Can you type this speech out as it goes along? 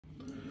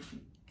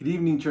Good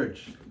evening,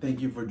 church.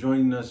 Thank you for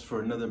joining us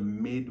for another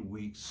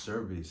midweek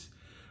service.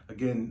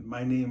 Again,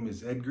 my name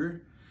is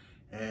Edgar,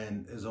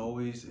 and as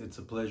always, it's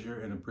a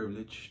pleasure and a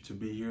privilege to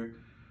be here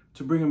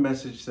to bring a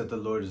message that the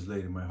Lord has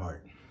laid in my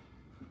heart.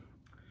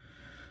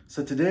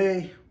 So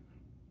today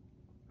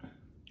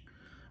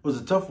was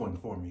a tough one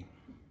for me,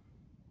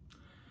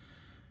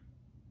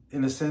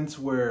 in a sense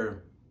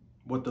where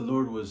what the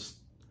Lord was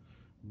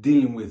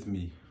dealing with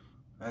me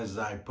as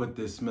I put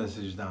this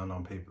message down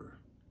on paper.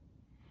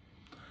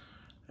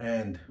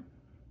 And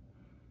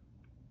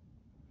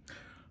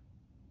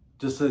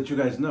just so that you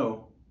guys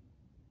know,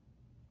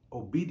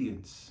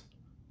 obedience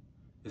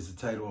is the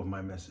title of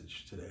my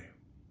message today.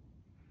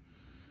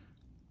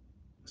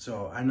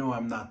 So I know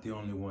I'm not the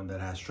only one that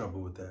has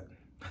trouble with that.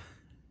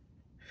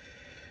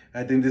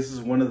 I think this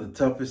is one of the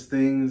toughest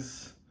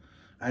things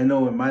I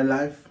know in my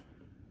life,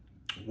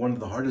 one of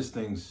the hardest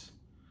things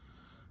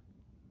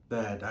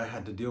that I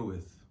had to deal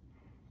with.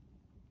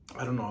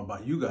 I don't know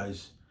about you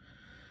guys,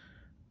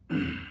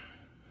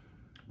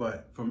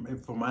 but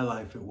for my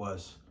life it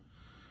was.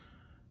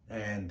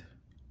 And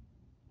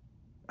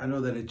I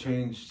know that it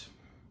changed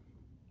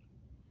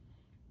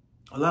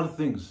a lot of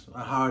things,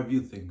 how I view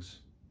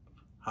things,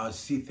 how I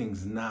see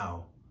things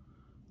now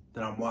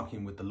that I'm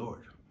walking with the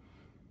Lord.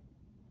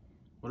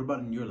 What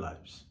about in your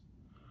lives?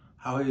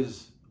 How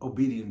has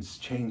obedience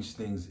changed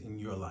things in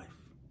your life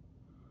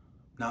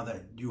now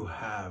that you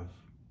have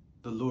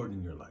the Lord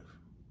in your life?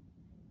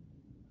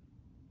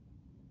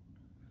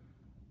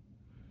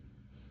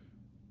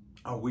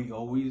 Are we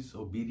always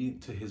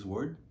obedient to His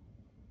word?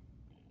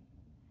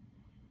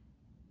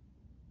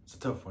 It's a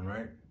tough one,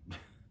 right?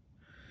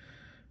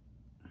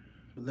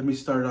 But let me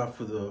start off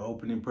with the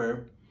opening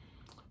prayer.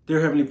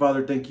 Dear Heavenly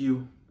Father, thank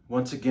you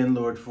once again,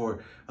 Lord,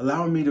 for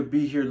allowing me to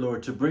be here,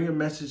 Lord, to bring a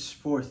message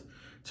forth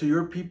to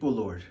your people,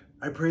 Lord.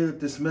 I pray that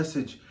this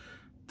message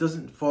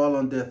doesn't fall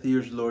on deaf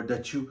ears, Lord,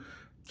 that you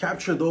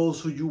capture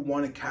those who you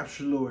want to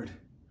capture, Lord,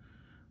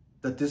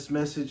 that this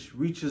message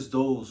reaches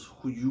those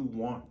who you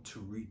want to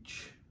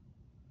reach.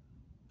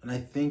 And I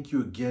thank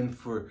you again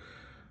for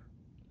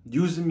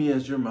using me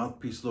as your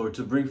mouthpiece, Lord,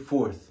 to bring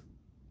forth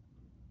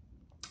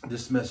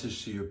this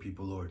message to your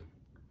people, Lord.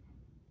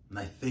 And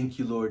I thank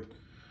you, Lord,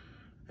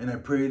 and I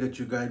pray that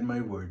you guide my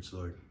words,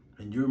 Lord.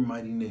 In your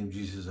mighty name,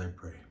 Jesus, I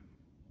pray.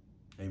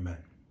 Amen.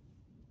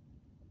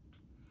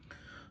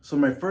 So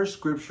my first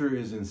scripture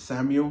is in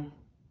Samuel,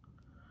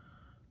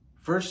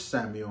 1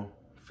 Samuel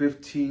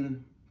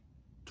 15,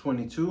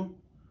 22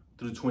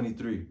 through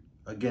 23.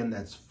 Again,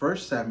 that's 1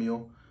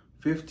 Samuel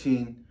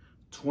 15,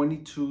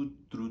 22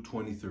 through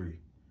 23.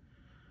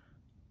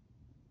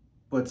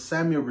 But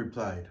Samuel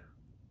replied,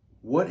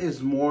 "What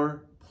is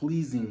more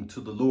pleasing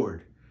to the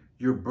Lord,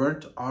 your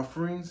burnt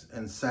offerings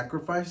and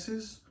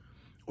sacrifices,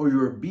 or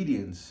your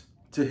obedience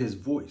to his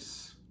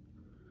voice?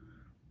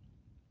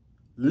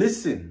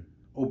 Listen,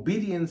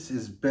 obedience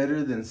is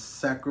better than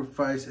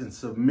sacrifice, and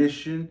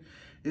submission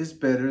is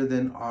better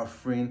than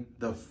offering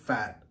the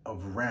fat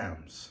of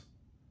rams."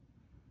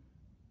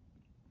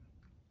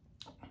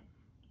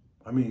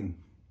 I mean,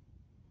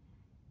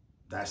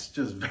 that's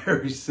just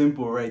very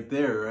simple right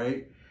there,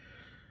 right?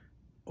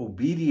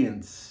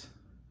 Obedience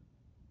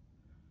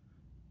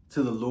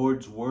to the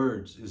Lord's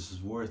words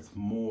is worth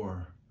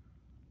more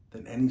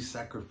than any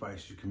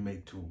sacrifice you can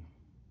make to him.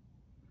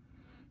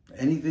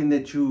 Anything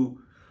that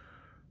you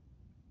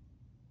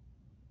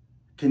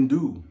can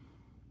do,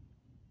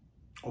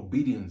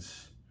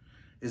 obedience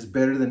is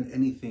better than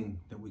anything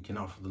that we can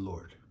offer the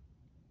Lord.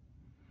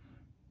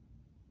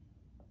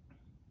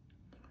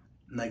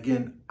 And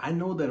again, I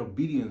know that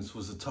obedience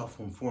was a tough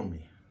one for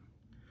me,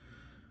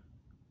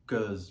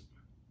 because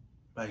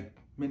like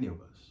many of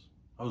us,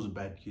 I was a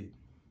bad kid.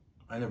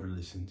 I never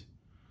listened.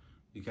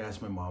 You can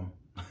ask my mom.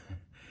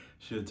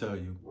 She'll tell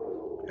you.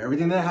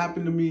 Everything that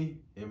happened to me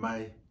in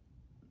my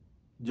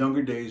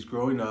younger days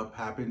growing up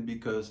happened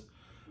because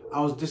I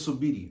was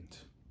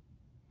disobedient.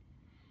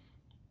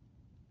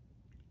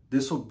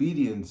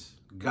 Disobedience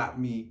got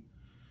me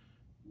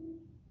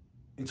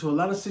into a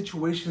lot of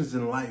situations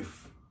in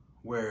life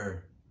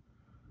where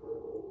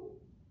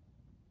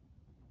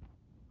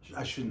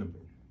I shouldn't have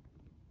been.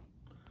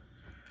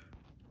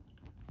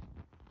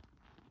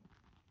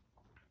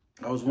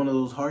 I was one of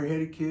those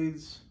hard-headed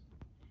kids,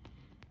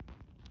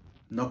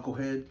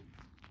 knucklehead,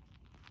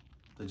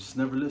 that just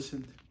never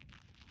listened.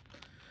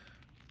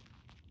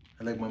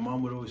 And like my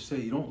mom would always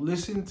say, you don't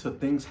listen till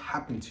things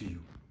happen to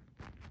you.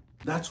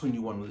 That's when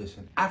you want to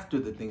listen, after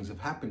the things have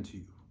happened to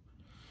you.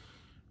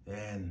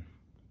 And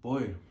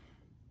boy,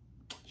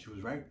 she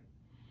was right.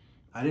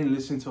 I didn't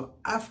listen till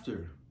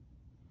after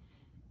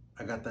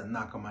I got that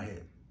knock on my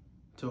head,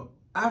 till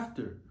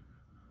after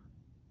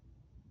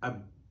I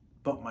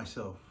bumped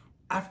myself,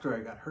 after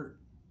I got hurt.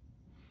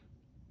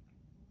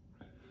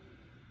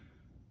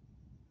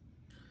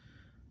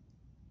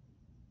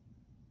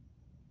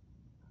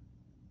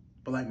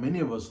 But like many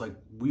of us, like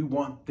we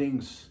want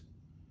things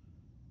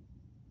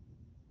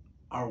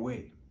our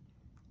way.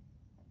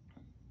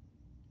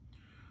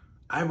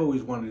 I've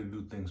always wanted to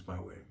do things my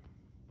way,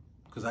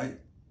 because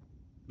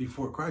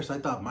before Christ, I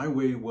thought my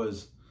way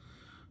was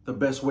the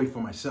best way for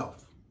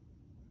myself.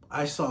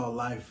 I saw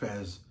life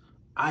as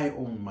I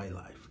own my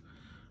life.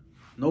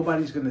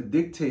 Nobody's going to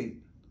dictate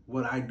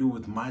what I do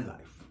with my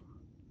life,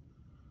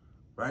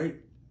 right?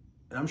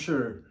 And I'm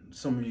sure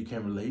some of you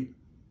can relate.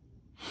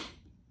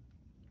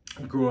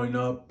 Growing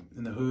up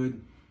in the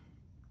hood,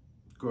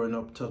 growing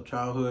up till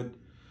childhood,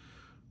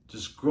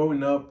 just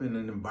growing up in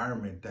an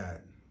environment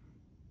that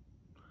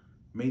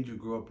made you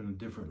grow up in a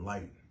different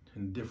light,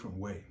 in a different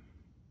way.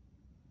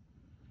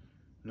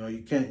 You know,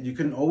 you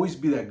couldn't always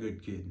be that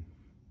good kid.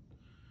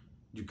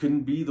 You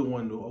couldn't be the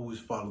one to always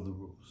follow the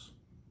rules.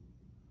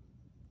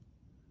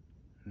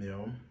 You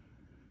know?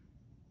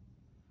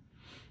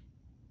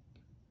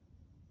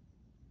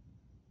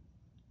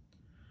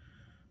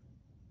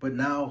 But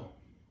now,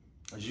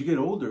 as you get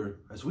older,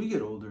 as we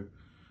get older,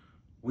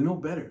 we know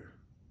better.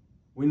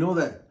 We know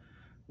that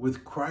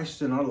with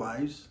Christ in our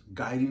lives,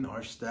 guiding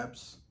our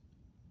steps,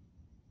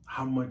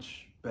 how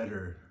much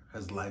better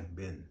has life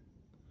been?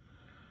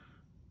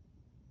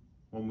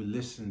 When we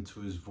listen to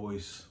his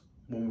voice,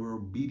 when we're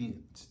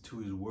obedient to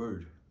his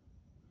word,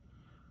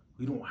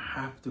 we don't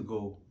have to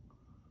go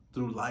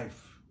through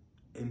life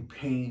in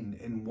pain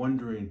and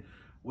wondering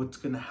what's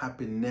going to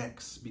happen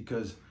next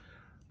because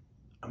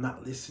I'm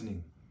not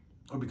listening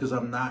or because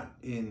I'm not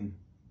in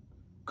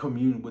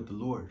commune with the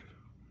Lord.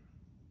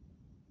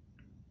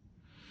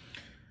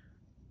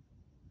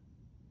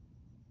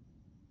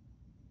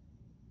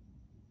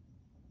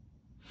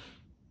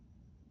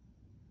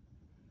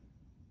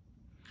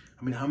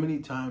 I mean, how many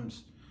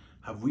times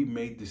have we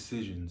made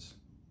decisions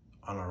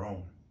on our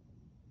own?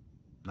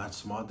 Not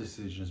small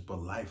decisions,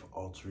 but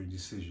life-altering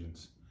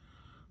decisions.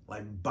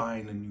 Like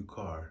buying a new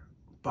car,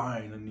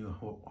 buying a new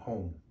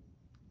home,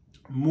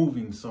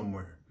 moving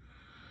somewhere,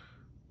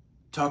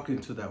 talking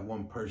to that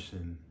one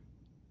person,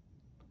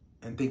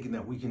 and thinking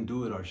that we can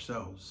do it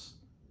ourselves.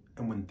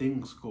 And when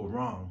things go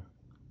wrong,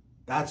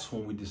 that's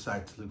when we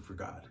decide to look for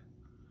God.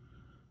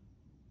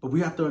 But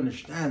we have to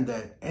understand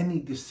that any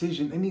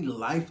decision, any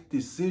life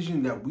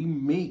decision that we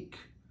make,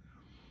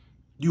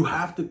 we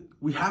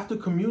have to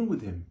commune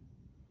with him.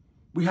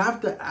 We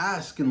have to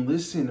ask and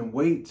listen and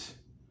wait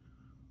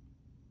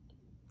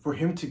for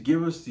him to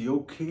give us the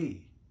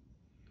okay.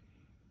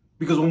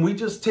 Because when we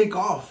just take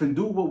off and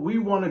do what we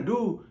want to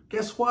do,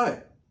 guess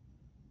what?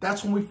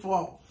 That's when we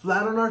fall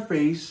flat on our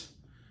face,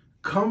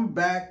 come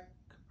back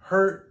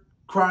hurt,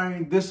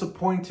 crying,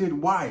 disappointed.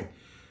 Why?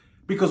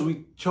 Because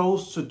we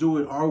chose to do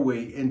it our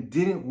way and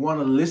didn't want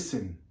to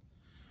listen,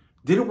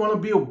 didn't want to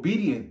be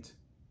obedient.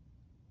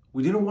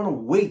 We didn't want to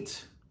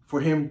wait for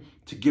him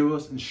to give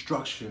us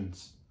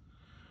instructions,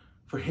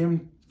 for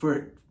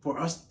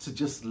us to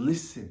just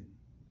listen.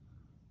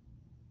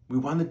 We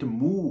wanted to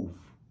move.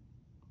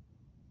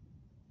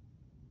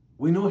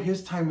 We know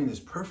his timing is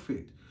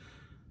perfect,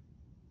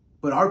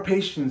 but our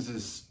patience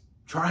is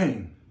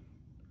trying.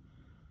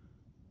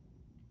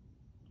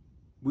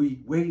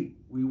 We wait,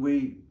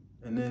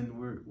 and then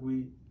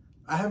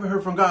I haven't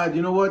heard from God.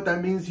 You know what?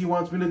 That means he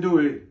wants me to do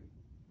it.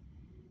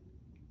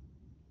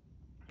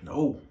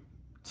 No,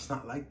 it's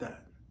not like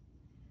that.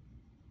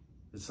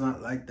 It's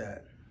not like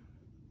that.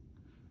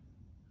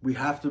 We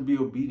have to be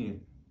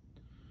obedient.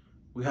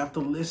 We have to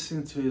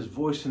listen to his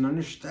voice and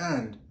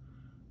understand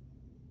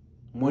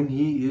when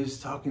he is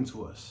talking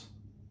to us.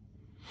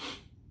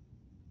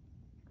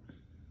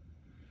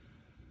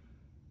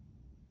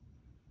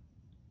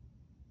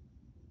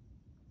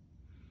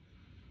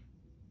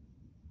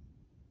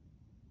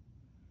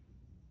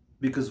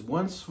 Because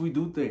once we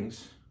do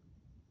things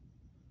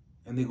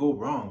and they go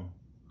wrong,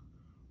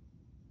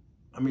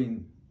 I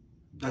mean,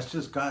 that's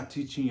just God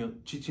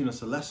teaching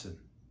us a lesson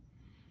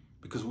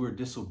because we're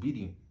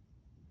disobedient.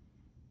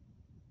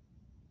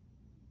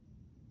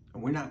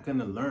 And we're not going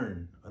to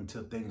learn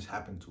until things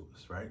happen to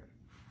us, right?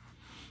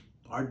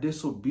 Our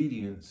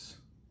disobedience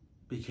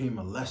became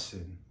a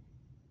lesson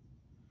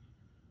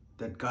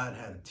that God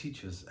had to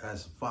teach us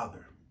as a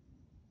father.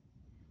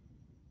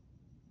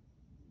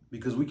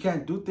 Because we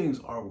can't do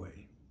things our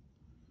way.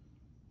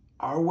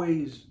 Our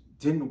ways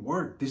didn't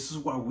work. This is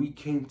why we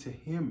came to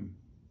him.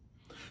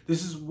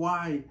 This is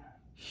why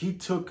he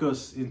took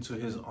us into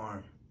his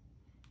arms.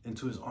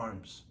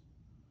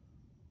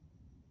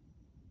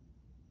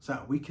 So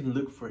that we can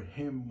look for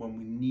him when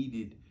we need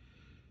him.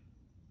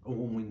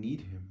 When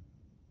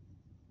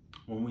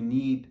we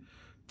need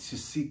to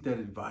seek that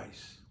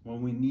advice.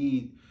 When we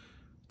need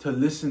to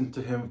listen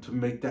to him to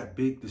make that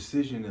big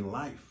decision in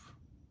life.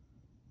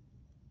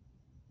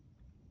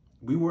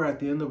 We were at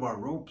the end of our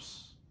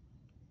ropes.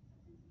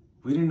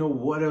 We didn't know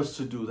what else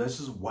to do. This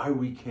is why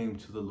we came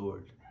to the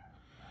Lord.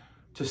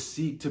 To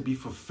seek to be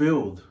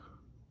fulfilled.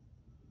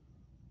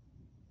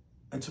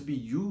 And to be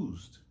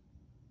used.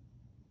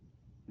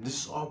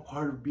 This is all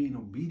part of being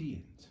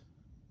obedient.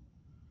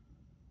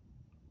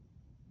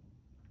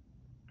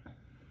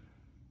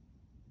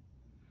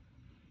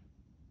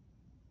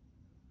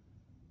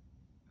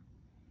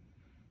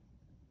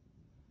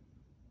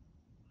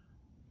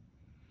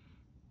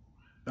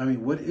 I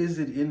mean, what is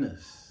it in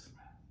us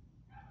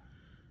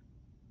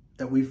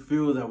that we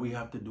feel that we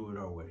have to do it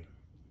our way?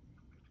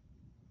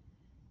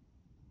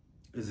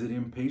 Is it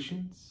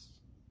impatience?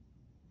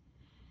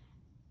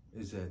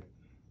 Is it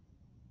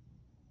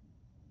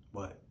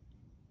what?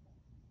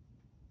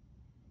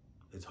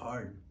 It's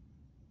hard.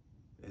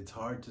 It's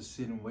hard to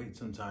sit and wait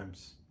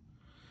sometimes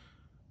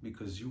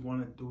because you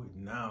want to do it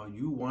now.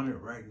 You want it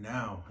right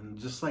now. And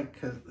just like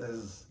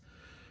as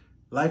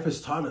life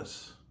has taught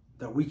us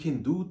that we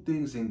can do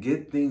things and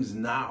get things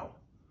now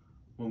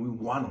when we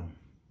want them,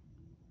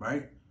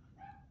 right?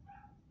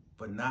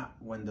 But not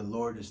when the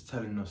Lord is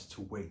telling us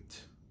to wait.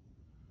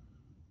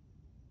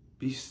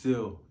 Be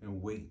still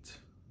and wait.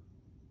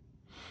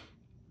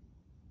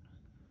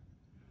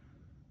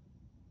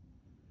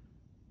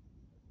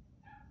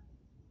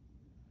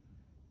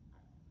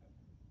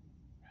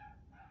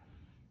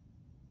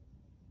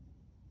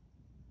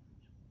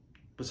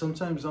 But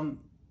sometimes I'm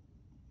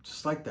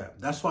just like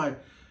that. That's why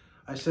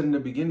I said in the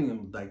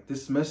beginning, like,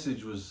 this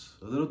message was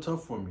a little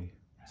tough for me.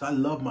 So I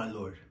love my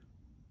Lord.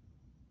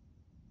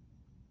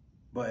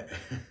 But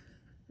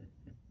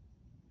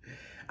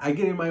I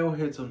get in my own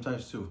head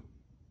sometimes too,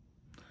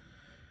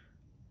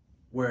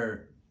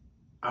 where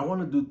I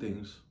want to do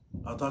things.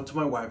 I'll talk to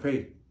my wife,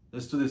 hey,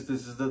 let's do this,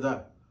 this is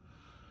that.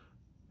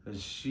 And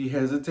she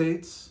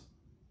hesitates,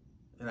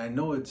 and I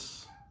know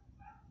it's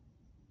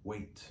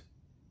wait.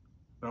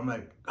 But I'm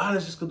like,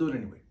 let's just go do it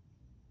anyway.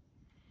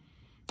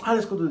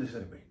 Let's go do this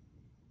anyway.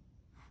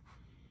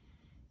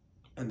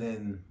 And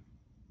then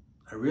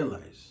I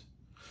realize,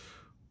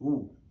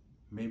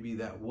 maybe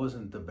that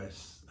wasn't the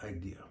best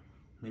idea.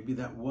 Maybe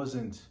that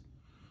wasn't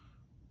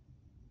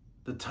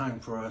the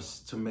time for us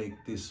to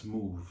make this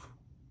move.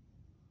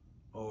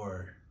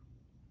 Or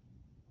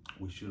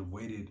we should have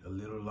waited a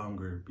little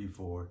longer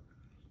before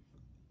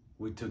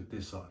we took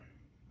this on.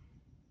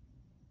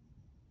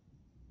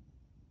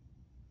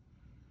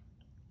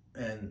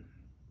 And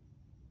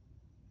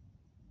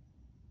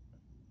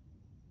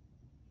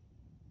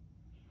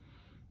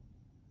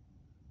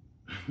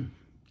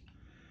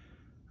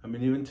I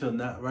mean, even till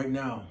now, right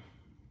now,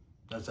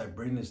 as I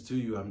bring this to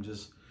you, I'm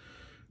just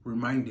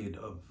reminded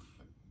of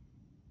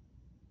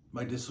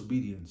my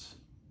disobedience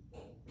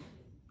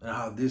and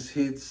how this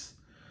hits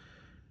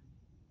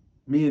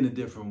me in a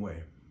different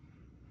way.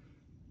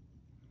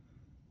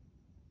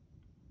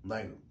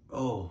 Like,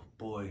 oh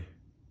boy,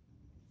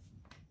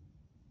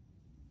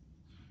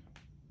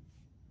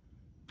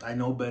 I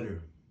know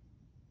better.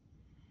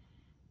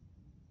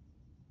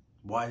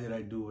 Why did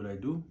I do what I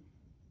do?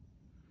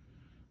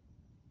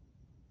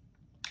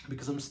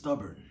 Because I'm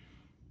stubborn.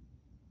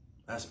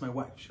 Ask my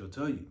wife, she'll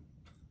tell you.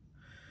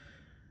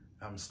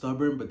 I'm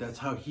stubborn, but that's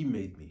how he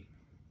made me.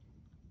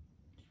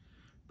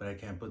 But I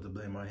can't put the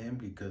blame on him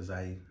because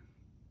I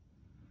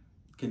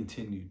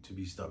continue to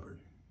be stubborn,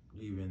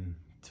 even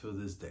till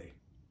this day.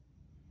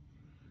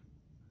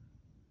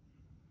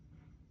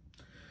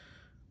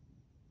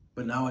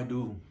 But now I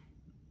do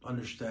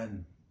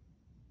understand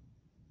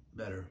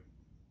better,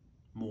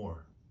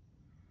 more.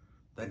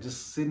 That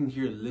just sitting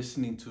here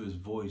listening to his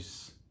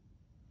voice,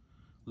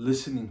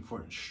 listening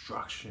for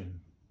instruction,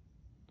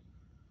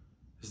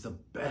 is the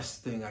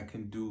best thing I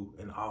can do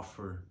and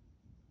offer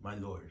my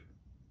Lord.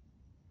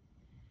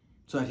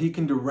 So that he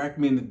can direct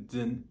me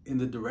in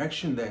the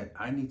direction that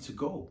I need to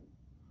go.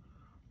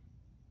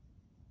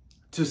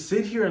 To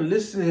sit here and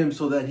listen to him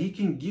so that he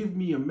can give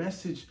me a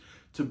message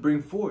to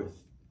bring forth.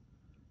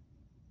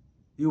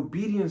 The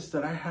obedience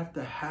that I have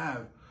to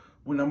have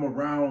when I'm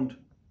around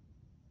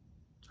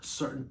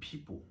certain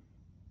people.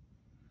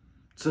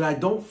 So that I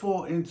don't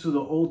fall into the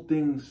old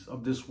things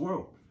of this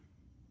world.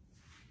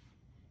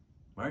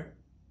 Right?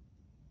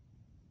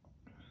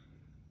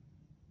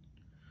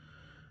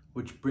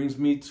 Which brings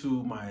me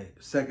to my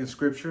second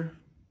scripture.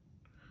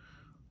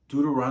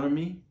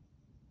 Deuteronomy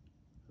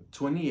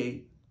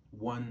 28,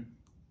 1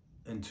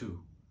 and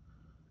 2.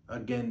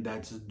 Again,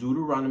 that's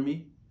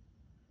Deuteronomy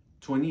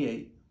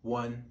 28,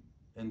 1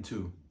 and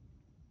 2.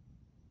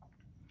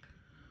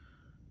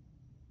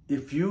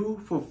 If you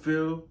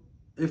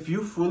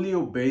fully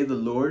obey the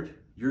Lord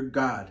your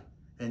God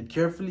and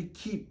carefully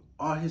keep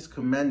all his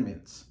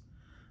commandments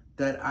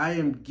that I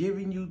am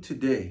giving you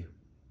today,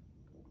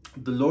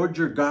 the Lord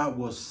your God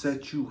will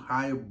set you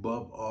high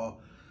above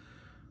all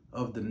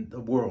of the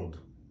world.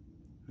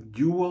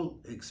 You will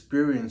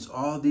experience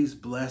all these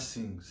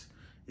blessings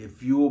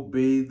if you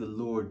obey the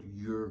Lord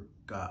your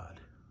God.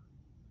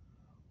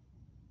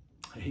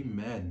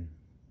 Amen.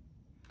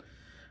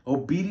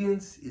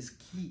 Obedience is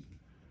key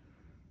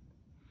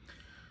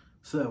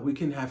so that we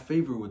can have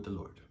favor with the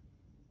Lord.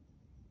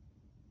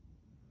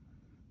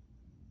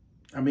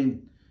 I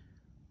mean,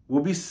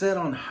 we'll be set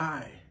on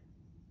high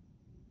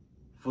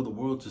for the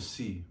world to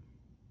see.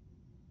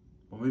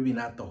 Well, maybe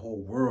not the whole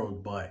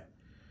world, but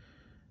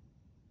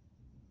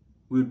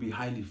we would be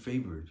highly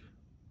favored.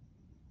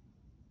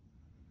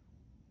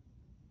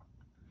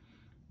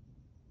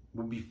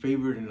 We'll be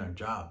favored in our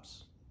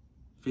jobs,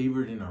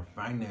 favored in our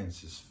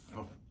finances,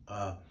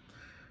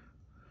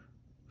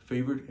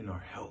 favored in our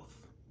health,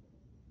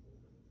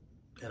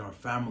 in our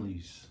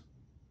families,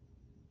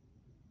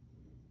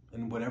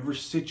 in whatever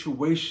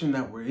situation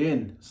that we're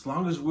in, as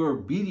long as we're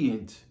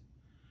obedient,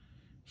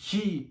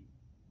 He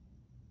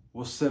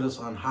will set us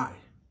on high.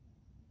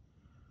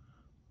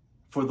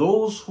 For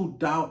those who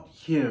doubt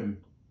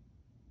Him,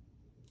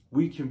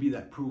 we can be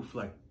that proof,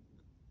 like,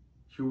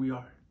 here we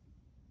are.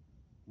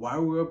 Why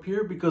are we up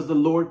here? Because the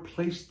Lord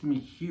placed me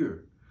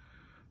here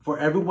for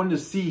everyone to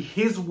see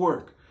His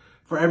work,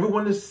 for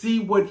everyone to see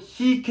what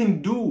He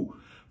can do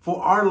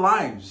for our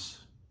lives.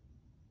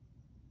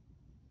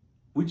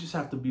 We just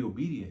have to be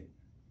obedient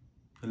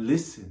and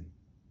listen.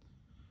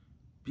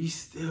 Be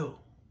still.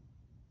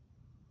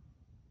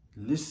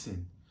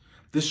 Listen.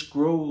 This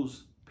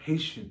grows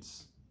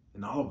patience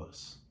in all of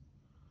us.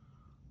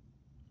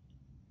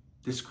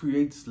 This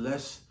creates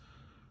less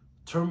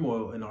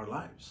turmoil in our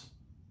lives.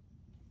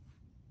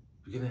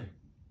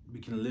 We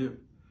can live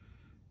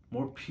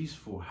more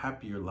peaceful,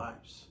 happier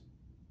lives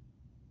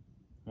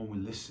when we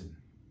listen.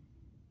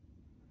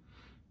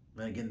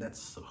 And again,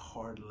 that's a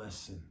hard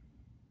lesson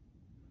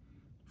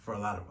for a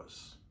lot of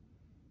us.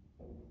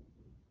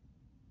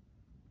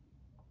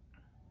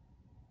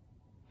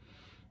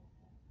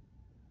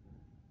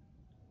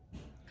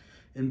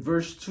 In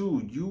verse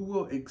 2, you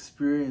will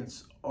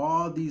experience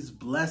all these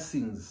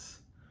blessings.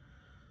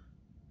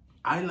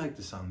 I like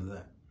the sound of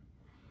that.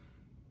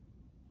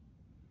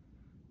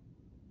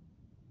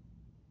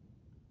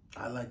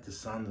 I like the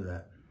sound of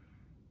that.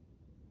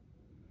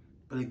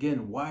 But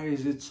again, why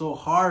is it so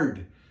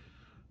hard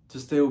to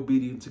stay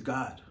obedient to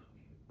God?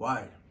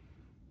 Why?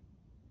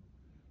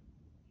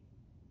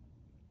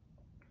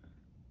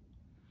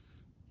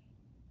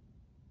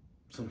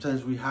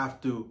 Sometimes we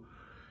have to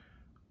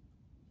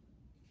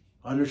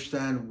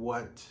understand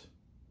what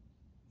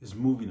is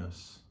moving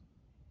us.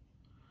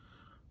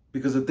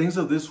 Because the things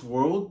of this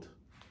world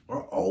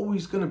are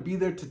always going to be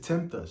there to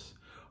tempt us,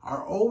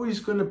 are always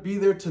going to be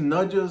there to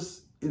nudge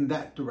us in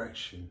that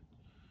direction.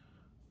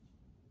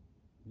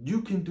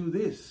 You can do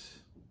this.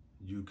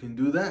 You can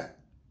do that.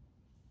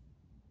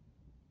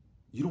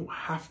 You don't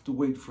have to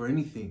wait for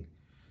anything.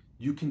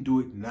 You can do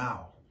it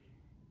now.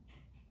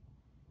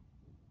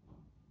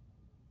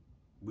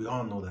 We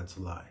all know that's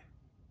a lie.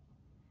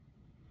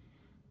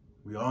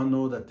 We all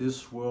know that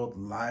this world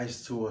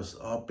lies to us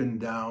up and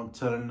down,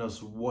 telling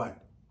us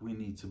what we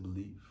need to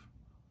believe.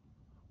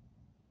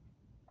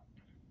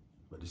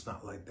 But it's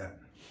not like that.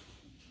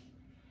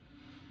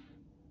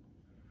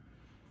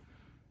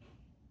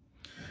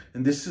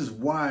 And this is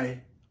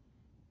why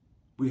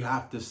we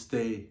have to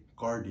stay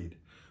guarded.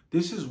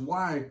 This is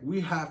why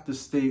we have to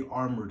stay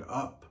armored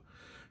up.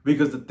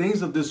 Because the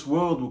things of this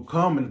world will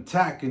come and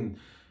attack and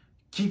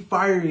keep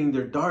firing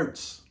their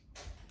darts.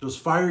 Those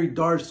fiery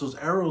darts, those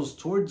arrows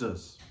towards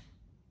us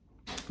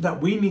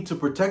that we need to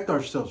protect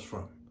ourselves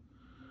from.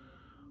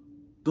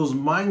 Those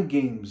mind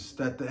games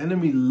that the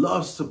enemy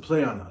loves to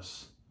play on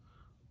us.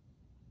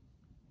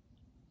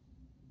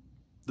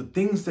 The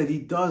things that he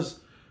does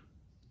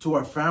to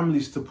our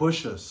families to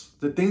push us.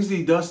 The things that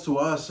he does to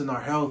us in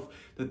our health.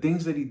 The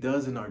things that he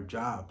does in our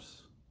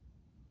jobs.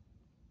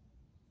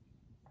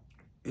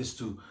 Is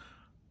to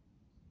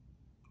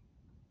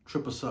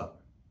trip us up.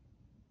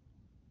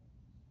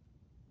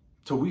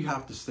 So we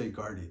have to stay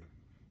guarded.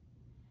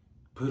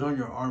 Put on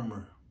your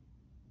armor.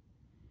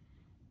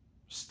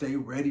 Stay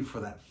ready for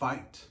that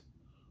fight.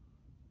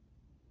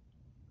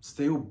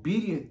 Stay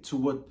obedient to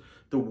what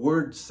the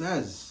word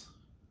says.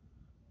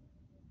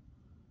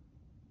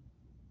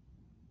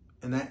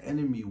 And that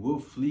enemy will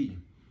flee.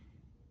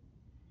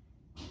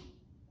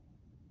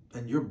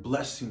 And your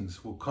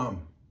blessings will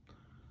come.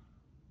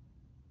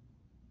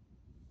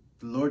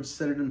 The Lord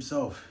said it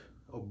himself.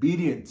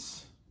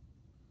 Obedience.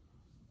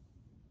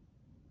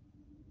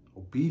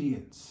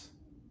 Obedience.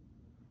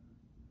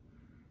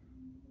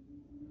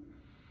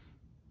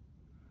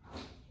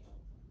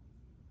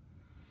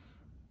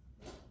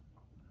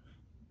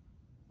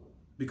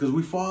 Because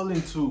we fall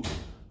into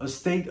a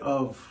state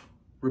of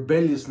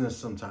rebelliousness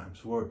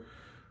sometimes, where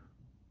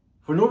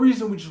for no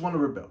reason we just want to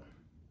rebel.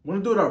 We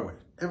want to do it our way.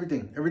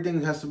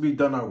 Everything has to be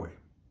done our way.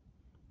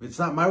 If it's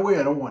not my way,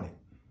 I don't want it.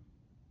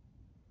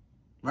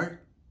 Right?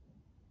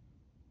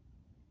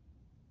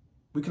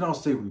 We can all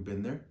say we've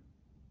been there.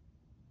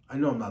 I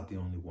know I'm not the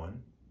only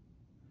one.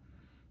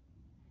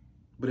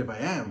 But if I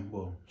am,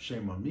 well,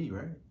 shame on me,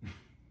 right?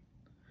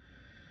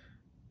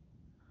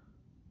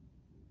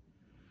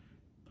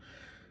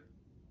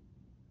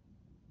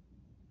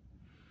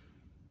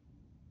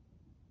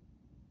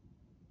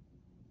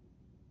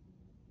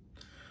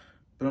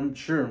 But I'm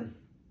sure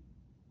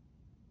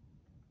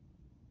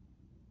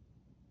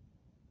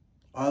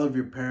all of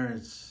your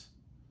parents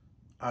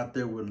out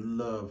there would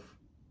love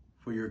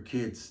for your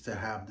kids to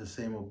have the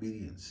same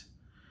obedience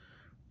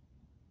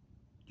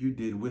you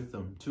did with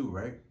them too,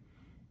 right?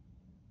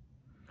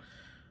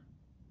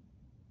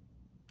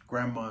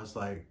 Grandma's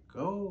like,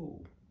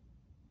 oh,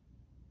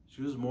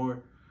 she's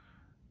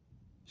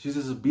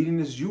as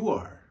obedient as you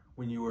are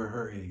when you were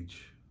her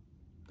age.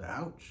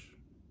 Ouch.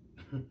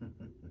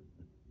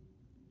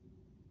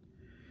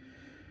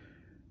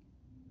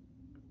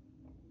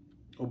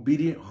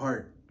 Obedient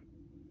heart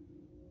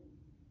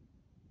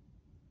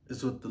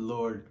is what the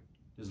Lord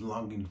is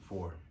longing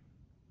for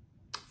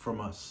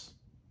from us.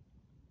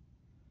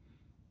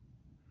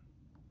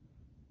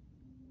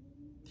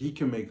 He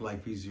can make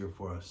life easier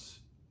for us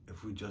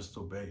if we just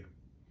obey.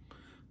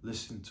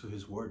 Listen to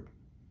his word.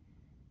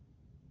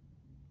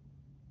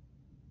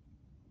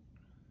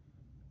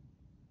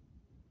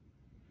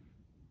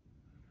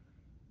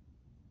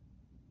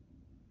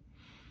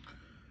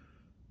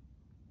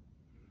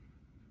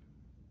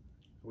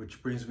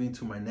 Which brings me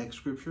to my next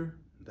scripture.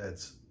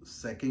 That's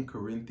 2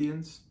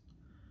 Corinthians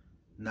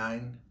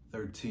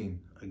 9:13.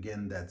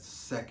 Again, that's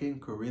 2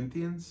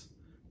 Corinthians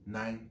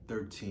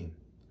 9:13.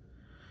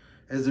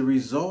 As a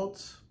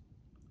result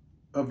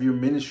of your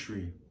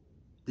ministry,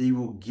 they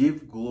will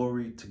give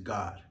glory to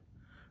God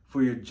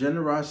for your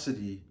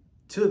generosity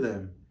to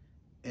them,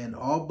 and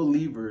all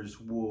believers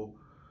will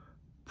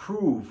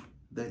prove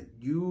that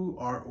you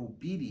are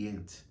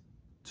obedient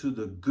to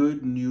the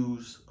good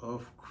news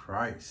of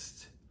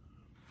Christ.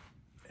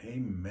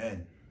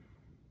 Amen.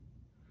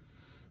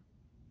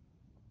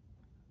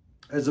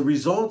 As a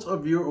result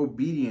of your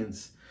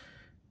obedience,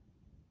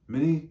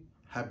 many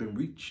have been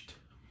reached.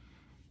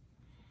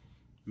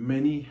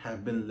 Many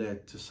have been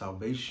led to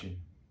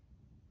salvation.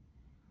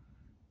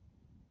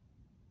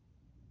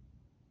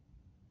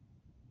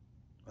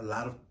 A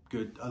lot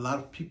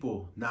of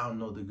people now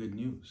know the good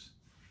news.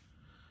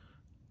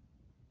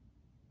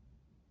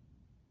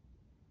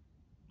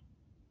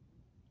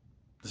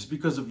 It's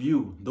because of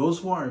you, those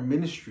who are in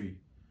ministry.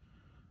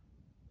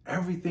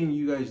 Everything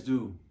you guys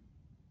do,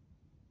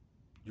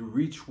 you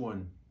reach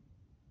one,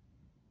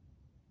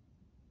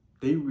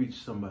 they reach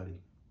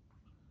somebody.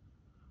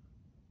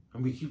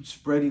 And we keep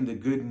spreading the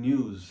good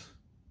news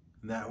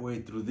in that way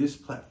through this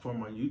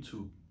platform on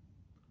YouTube.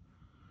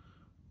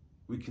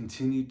 We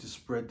continue to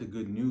spread the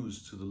good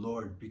news to the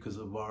Lord because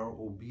of our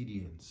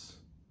obedience.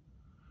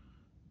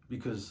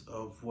 Because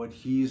of what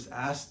he's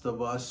asked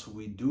of us,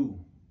 we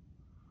do.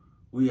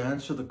 We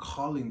answer the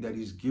calling that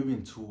he's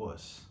given to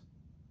us.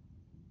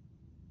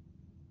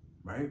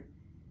 Right?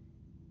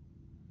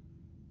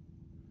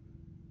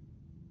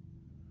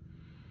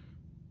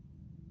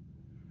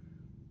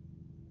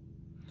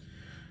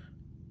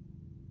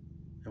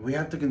 And we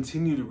have to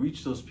continue to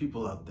reach those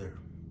people out there.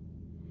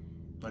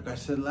 Like I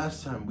said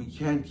last time, we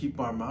can't keep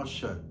our mouth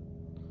shut.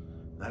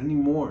 Not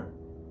anymore.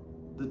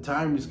 The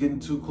time is getting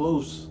too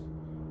close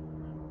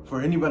for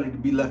anybody to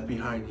be left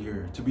behind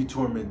here, to be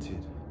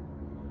tormented.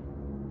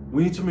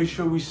 We need to make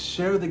sure we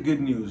share the good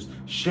news.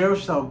 Share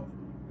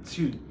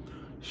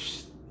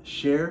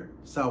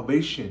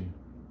salvation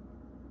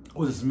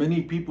with as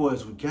many people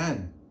as we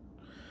can.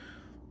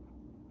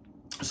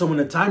 So when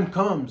the time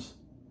comes,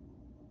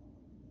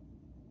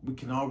 we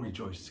can all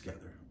rejoice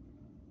together.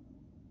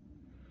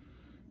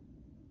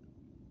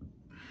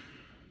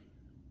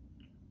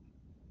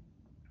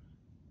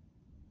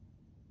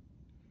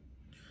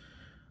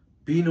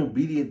 Being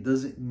obedient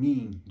doesn't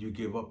mean you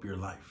give up your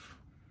life.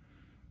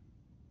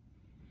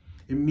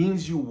 It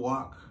means you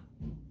walk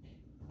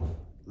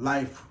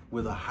life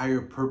with a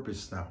higher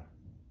purpose now.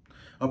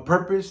 A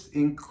purpose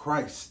in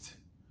Christ.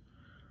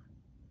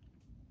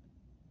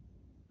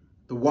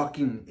 The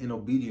walking in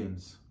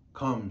obedience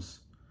comes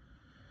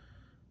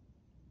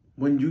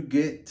when you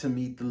get to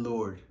meet the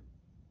Lord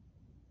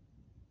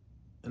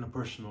in a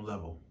personal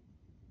level.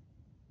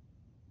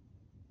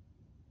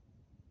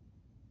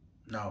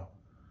 Now,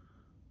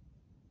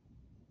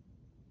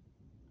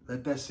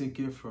 let that sink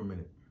in for a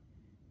minute.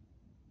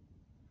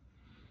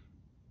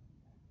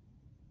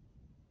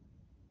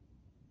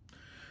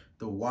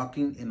 The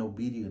walking in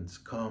obedience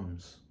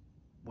comes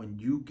when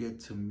you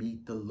get to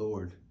meet the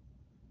Lord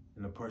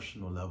in a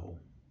personal level.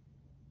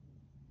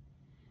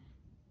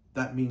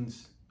 That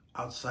means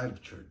outside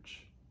of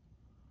church,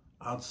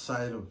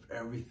 outside of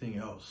everything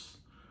else,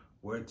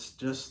 where it's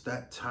just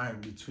that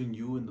time between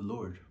you and the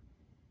Lord.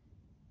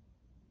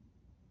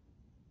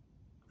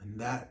 And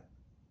that,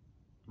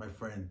 my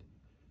friend,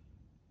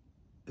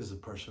 is a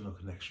personal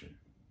connection.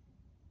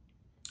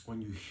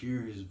 When you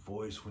hear his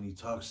voice, when he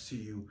talks to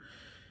you,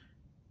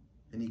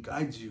 and he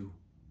guides you.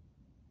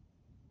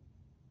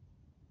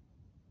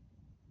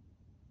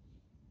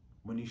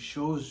 When he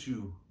shows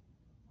you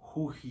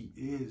who he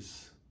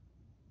is.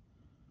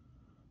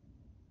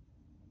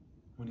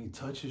 When he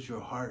touches your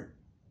heart.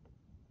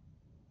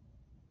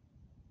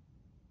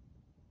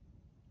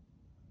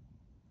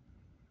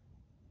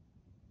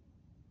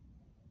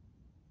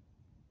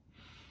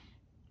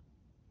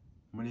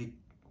 When it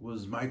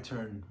was my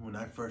turn, when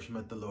I first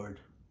met the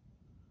Lord,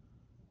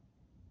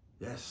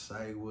 yes,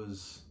 I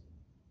was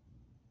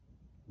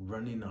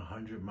running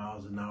 100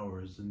 miles an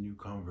hour as a new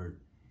convert.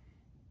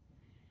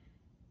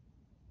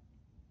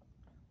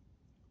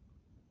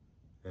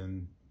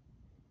 And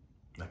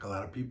like a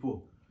lot of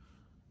people,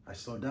 I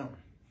slowed down.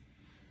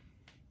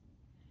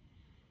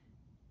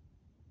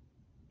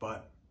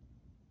 But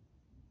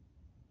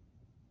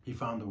he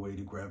found a way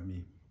to grab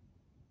me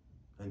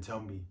and tell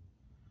me,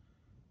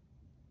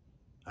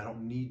 I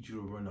don't need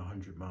you to run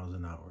 100 miles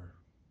an hour.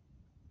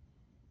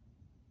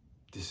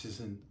 This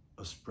isn't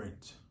a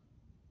sprint.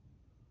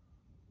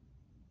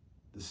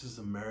 This is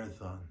a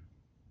marathon.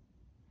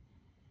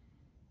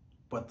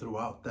 But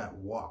throughout that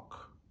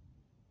walk,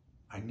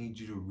 I need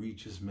you to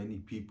reach as many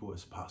people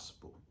as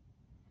possible.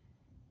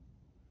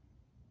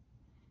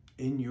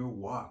 In your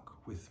walk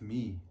with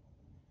me,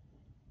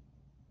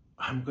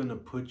 I'm going to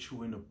put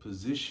you in a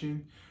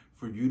position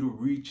for you to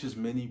reach as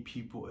many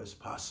people as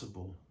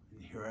possible.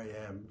 And here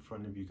I am in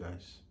front of you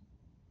guys.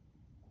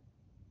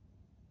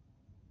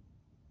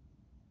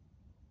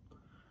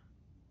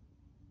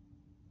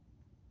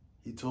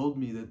 He told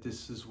me that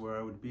this is where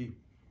I would be.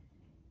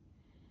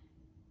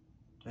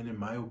 And in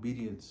my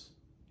obedience,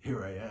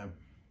 here I am.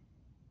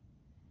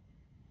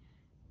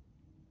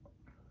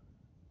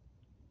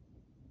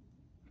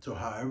 So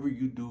however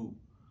you do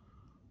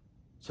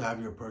to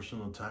have your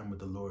personal time with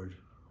the Lord,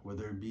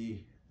 whether it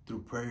be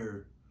through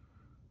prayer,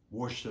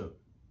 worship,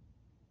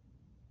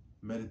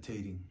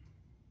 meditating,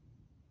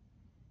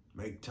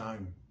 make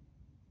time.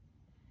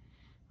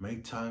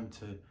 Make time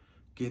to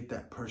get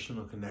that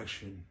personal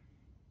connection,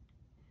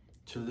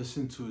 to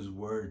listen to his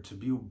word, to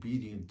be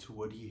obedient to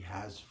what he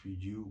has for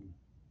you.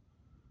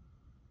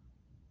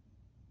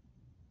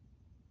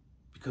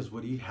 Because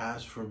what he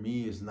has for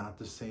me is not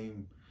the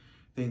same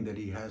thing that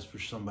he has for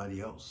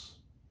somebody else.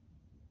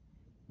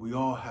 We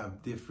all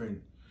have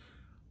different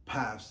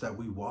paths that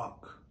we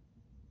walk,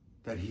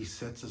 that he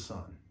sets us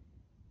on.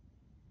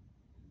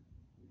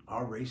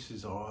 Our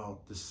races are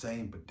all the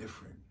same but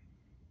different.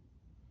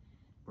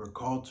 We're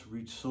called to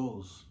reach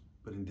souls,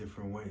 but in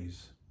different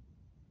ways.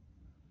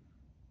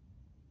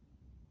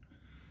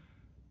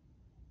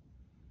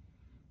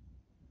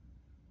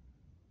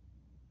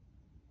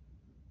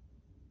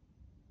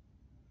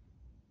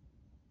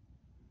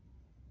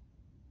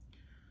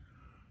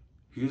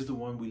 Here's the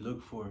one we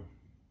look for,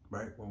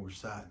 right, when we're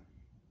sad,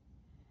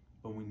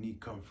 when we need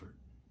comfort.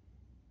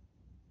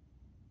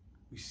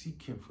 We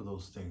seek him for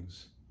those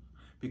things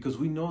because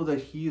we know that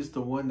he is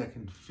the one that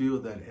can fill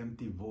that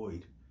empty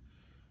void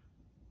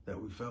that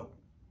we felt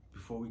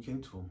before we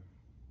came to him.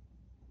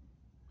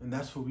 And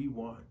that's what we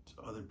want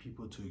other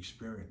people to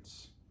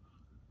experience.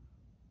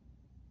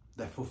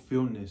 That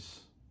fulfillment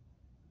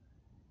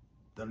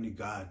that only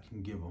God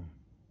can give them.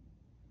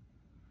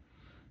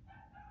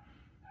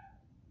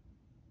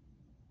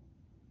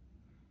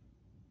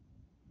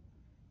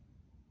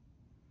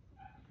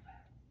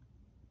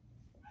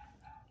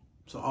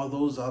 So all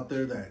those out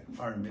there that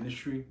are in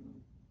ministry,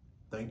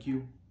 thank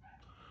you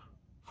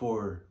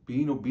for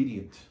being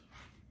obedient,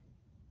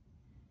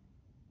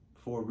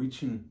 for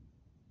reaching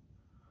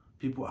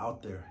people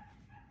out there,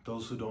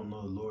 those who don't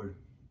know the Lord,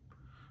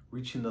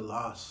 reaching the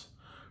lost,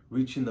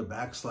 reaching the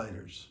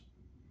backsliders.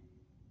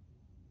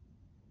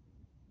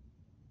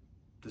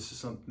 This is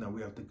something that we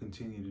have to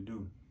continue to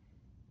do.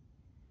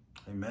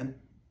 Amen.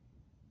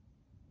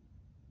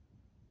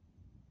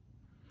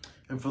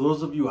 And for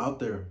those of you out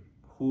there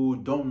who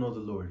don't know the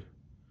Lord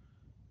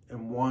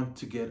and want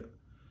to get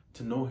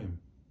to know him,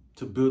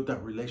 to build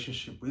that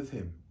relationship with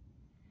him,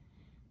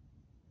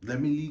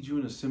 let me lead you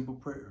in a simple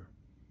prayer.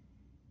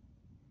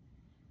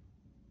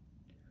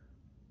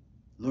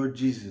 Lord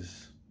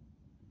Jesus,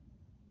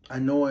 I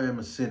know I am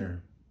a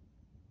sinner,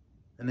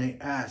 and I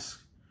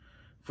ask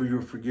for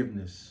your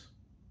forgiveness.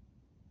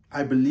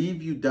 I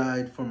believe you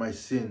died for my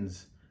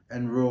sins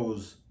and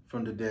rose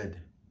from the dead.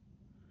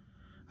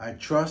 I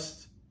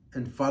trust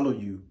and follow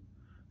you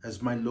as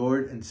my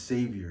Lord and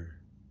Savior.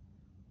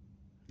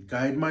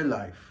 Guide my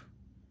life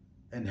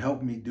and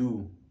help me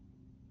do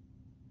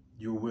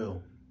your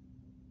will.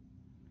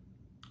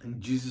 In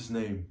Jesus'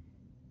 name,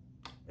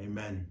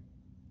 amen.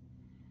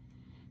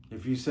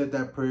 If you said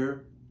that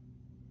prayer,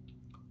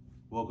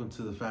 welcome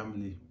to the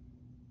family.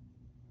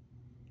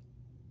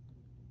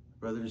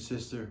 Brother and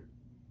sister,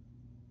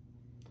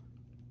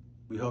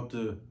 we hope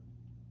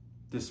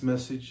this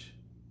message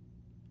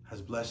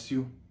has blessed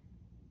you.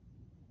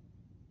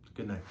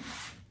 Good night.